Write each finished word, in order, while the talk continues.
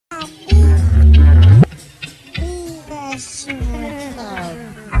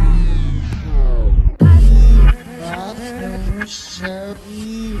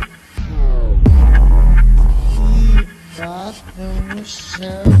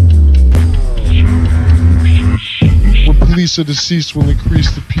When police are deceased will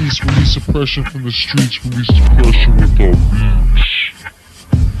increase the peace, release oppression from the streets, release depression without beats.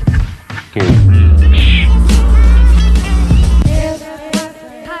 Without beats.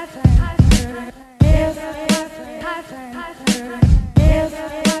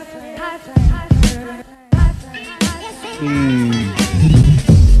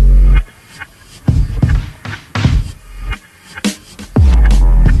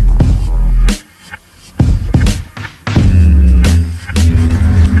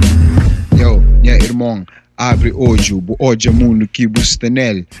 Irmão, abre hoje, hoje é mundo que busca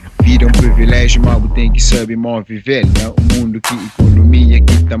nele. Vida é um privilégio, mas tem que saber mal viver, né? O mundo que economia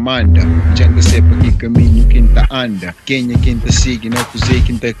que te manda. Já que sepa que caminho quem te anda. Quem é quem te sigue, não é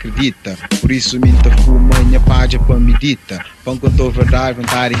quem te acredita. Por isso, minta fuma, minha página para medita. Pão com tua verdade,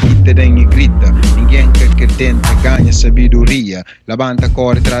 vontade que te dá e grita. Ninguém que tenta ganha sabedoria. Levanta a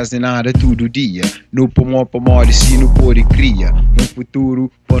cor atrás de nada todo dia. No pomó, e se no pode cria. Um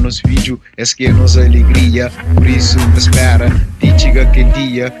futuro para nos vídeos, é que é nossa alegria. Por isso, te espera, te chega aquele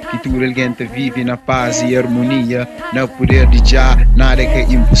dia que tudo alguém te vive na paz e harmonia. No poder de já, nada que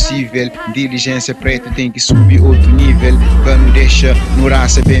é impossível. Diligência preta tem que subir outro nível. Que não deixa no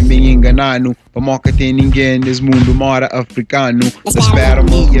raça bem enganado. Para moca tem ninguém nesse mundo mora africano. Te espera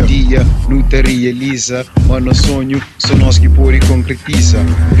um dia, não te realiza. Mas no sonho, só nós que por e concretiza.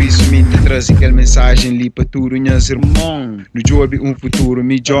 Por isso, me te traz aquela mensagem ali para tudo, meus irmãos. No job um futuro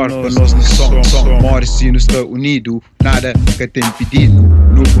melhor para nós no som. Mora se nos Estados Unidos, nada que tem pedido.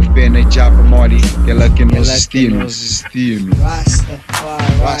 No por pena já para morrer, aquela que nos destino.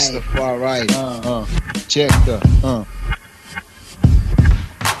 Rastafari, check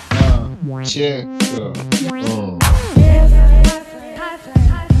check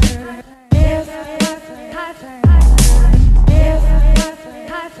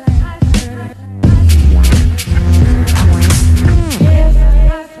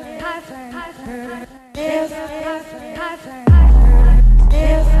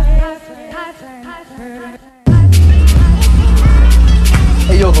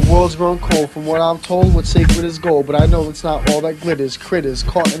Hey yo, the world's grown cold. From what I'm told, what's sacred is gold. But I know it's not all that glitters. Critters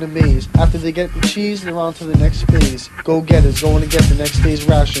caught in a maze. After they get the cheese, they're on to the next phase. Go-getters going to get the next day's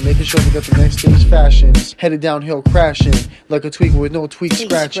ration. Making sure they get the next day's fashions. Headed downhill crashing. Like a tweaker with no tweak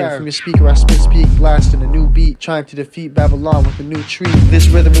scratching. From your speaker I spit speak, blasting a new beat. Trying to defeat Babylon with a new treat. This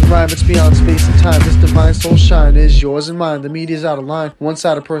rhythm and rhyme, it's beyond space and time. This divine soul shine is yours and mine. The media's out of line.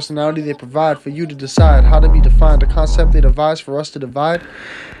 One-sided personality they provide for you to decide how to be defined. A concept they devise for us to divide.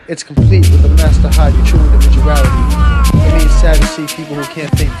 It's complete with a master hide your true individuality. It means sad to see people who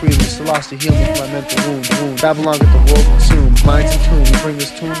can't think freely. So lost to heal me from my mental wound. Babylon got the world consumed. Minds in tune, we bring this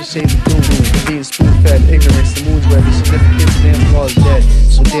tune to save the doom. And being spoon-fed, ignorance, the moon's red. The significance of damn law is dead.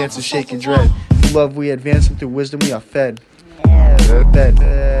 So dance and shake and dread. Through love we advance and through wisdom we are fed.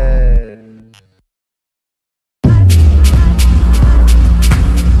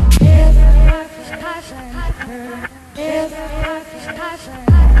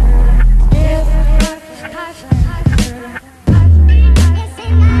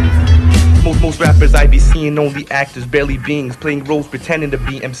 Most rappers I be seeing only actors, barely beings, playing roles pretending to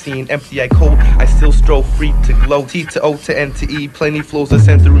be MCing. Empty I cold, I still stroll free to glow. T to O to N to E, plenty flows are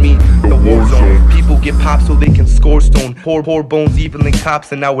sent through me. The war zone, people get popped so they can score stone. Poor bones evening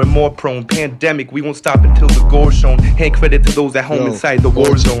cops and now we're more prone. Pandemic, we won't stop until the gore shown. Hand credit to those at home inside the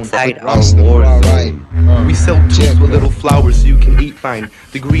war zone. We sell tools with little flowers so you can eat fine.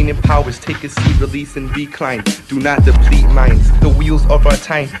 The green empowers, take a seed, release and recline. Do not deplete minds. The wheels of our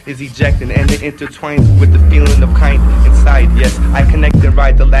time is ejecting and it intertwines with the feeling of kind inside. Yes, I connect and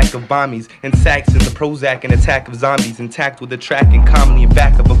ride the lack of bombies and sacks in the Prozac and attack of zombies. Intact with a track and calmly in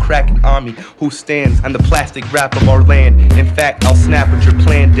back of a cracking army who stands on the plastic wrap of our land. In fact, I'll snap at your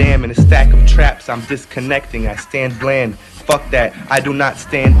planned dam in a stack of traps. I'm disconnecting, I stand bland. Fuck that, I do not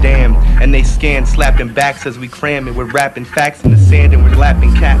stand damn. And they scan, slapping backs as we cram it. We're rapping facts in the sand and we're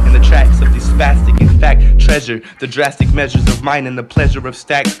lapping cat in the tracks of these spastic. In fact, treasure the drastic measures of mine and the pleasure of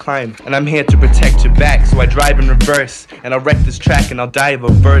stacks climb. And I'm here to protect your back, so I drive in reverse. And I'll wreck this track and I'll die of a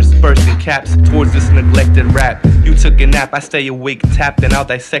verse. Bursting caps towards this neglected rap. You took a nap, I stay awake, tapped, and I'll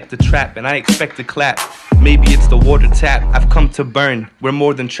dissect the trap. And I expect to clap. Maybe it's the water tap. I've come to burn. We're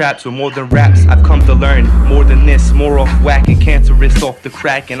more than traps, we're more than raps. I've come to learn more than this, more off whack and cancerous off the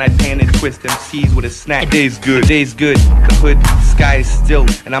crack. And I pan and twist MCs with a snack. Day's good, day's good. The hood, the sky is still,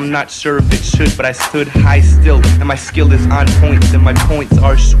 and I'm not sure if it should, but I stood high still. And my skill is on point, and my points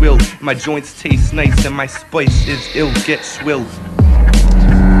are shrill. And my joints taste nice, and my spice is ill. Get swill.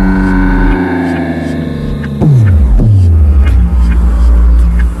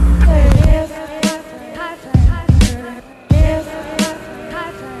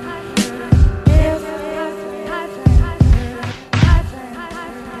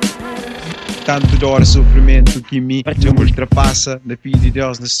 Tanto dor, sofrimento que me ultrapassa. Da filha de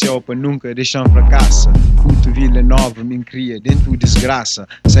Deus nasceu para nunca deixar fracassa. Puto Vila Nova me cria dentro desgraça.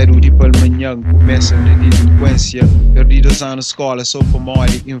 Saíram de Palmanhã, começa na delinquência. Perdi 2 anos na escola, só por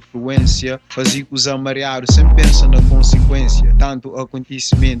mole influência. Fazia coisa mareado, sem pensar na consequência. Tanto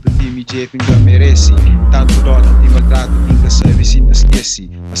acontecimento que me Jeff nunca merece. Tanto dor, tanto maltrato, nunca sabe se não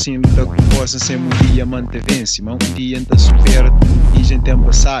esquece. Assim luta com força, sem um dia manteve-se. Mas um dia ainda supera tudo que já tem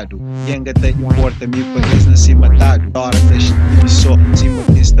passado. E ainda te importa, me parece não ser matado. Hora da só, cima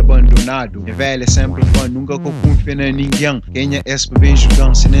que está abandonado. Minha velha sempre fã, nunca confia em ninguém. Quem é esse bem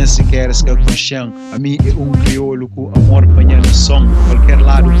jogando, se nem sequer se com chão. A mim é crioulo com amor panhando som. Qualquer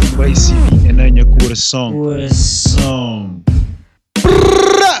lado que vai se vir é na minha coração.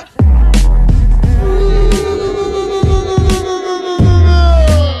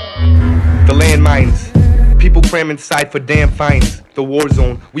 The landmines. People cram inside for damn fines. The war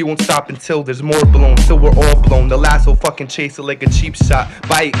zone, we won't stop until there's more blown. Till we're all blown. The lasso fucking chase it like a cheap shot.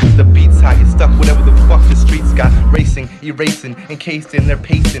 Buy it cause the beat's hot. You're stuck whatever the fuck the streets got. Racing, erasing, encased in their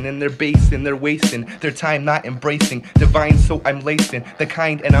pacing and their basing. They're wasting their time not embracing. Divine, so I'm lacing the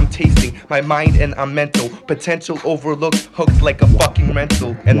kind and I'm tasting my mind and I'm mental. Potential overlooked, hooked like a fucking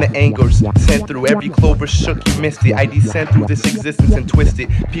rental. And the angers sent through every clover shook. You missed it. I descend through this existence and twist it.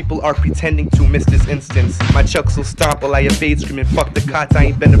 People are pretending to miss this instance. My chucks will stomp while I evade, screaming fuck the cots. I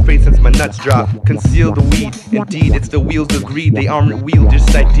ain't been afraid since my nuts dropped. Conceal the weed, indeed it's the wheels of greed. They armored wheel,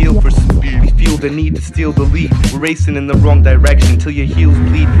 just ideal for speed. We feel the need to steal the lead. We're racing in the wrong direction till your heels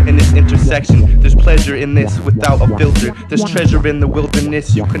bleed in this intersection. There's pleasure in this without a filter. There's treasure in the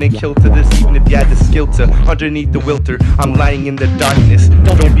wilderness. You couldn't kill to this even if you had the skill to. Underneath the wilter, I'm lying in the darkness.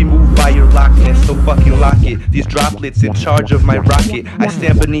 Don't be moved by your lockness, so fucking lock it. These droplets in charge of my rocket. I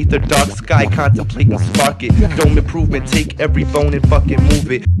stand beneath the dark sky, contemplating spark it. Dome improvement, take every bone and fucking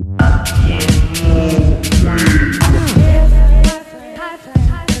move it.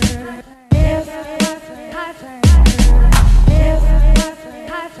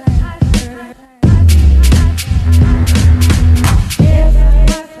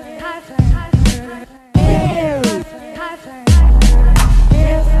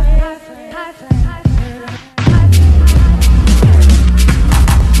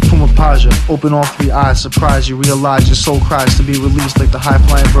 Open all 3 eyes, surprise you, realize your soul cries to be released like the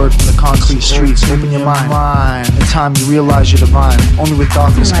high-flying bird from the concrete streets. Open your mind. In time you realize you're divine. Only with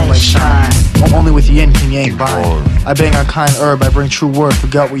darkness can light shine. Only with yin can yang bind. I bang on kind herb, I bring true word.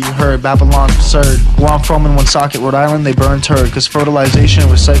 Forget what you heard, Babylon's absurd. Where I'm from in Woonsocket, Rhode Island, they burn turd. Cause fertilization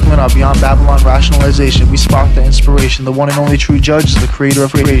and recycling are beyond Babylon rationalization. We spark the inspiration. The one and only true judge is the creator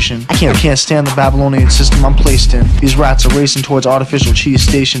of creation. I can't stand the Babylonian system I'm placed in. These rats are racing towards artificial cheese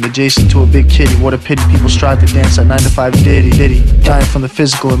stationed adjacent to a big kitty. What a pity people strive to dance at 9 to 5 ditty. Dying from the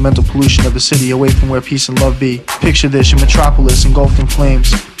physical and mental pollution of the city, away from where peace and love be. Picture this, your metropolis engulfed in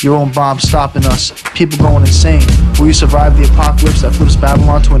flames. Your own bomb stopping us. People going insane. Will you survive the apocalypse that flips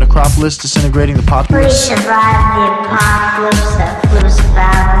Babylon to an necropolis, disintegrating the populace? Will you survive the apocalypse that flips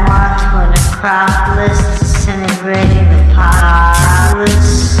Babylon to a necropolis, disintegrating the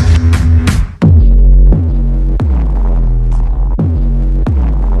populace?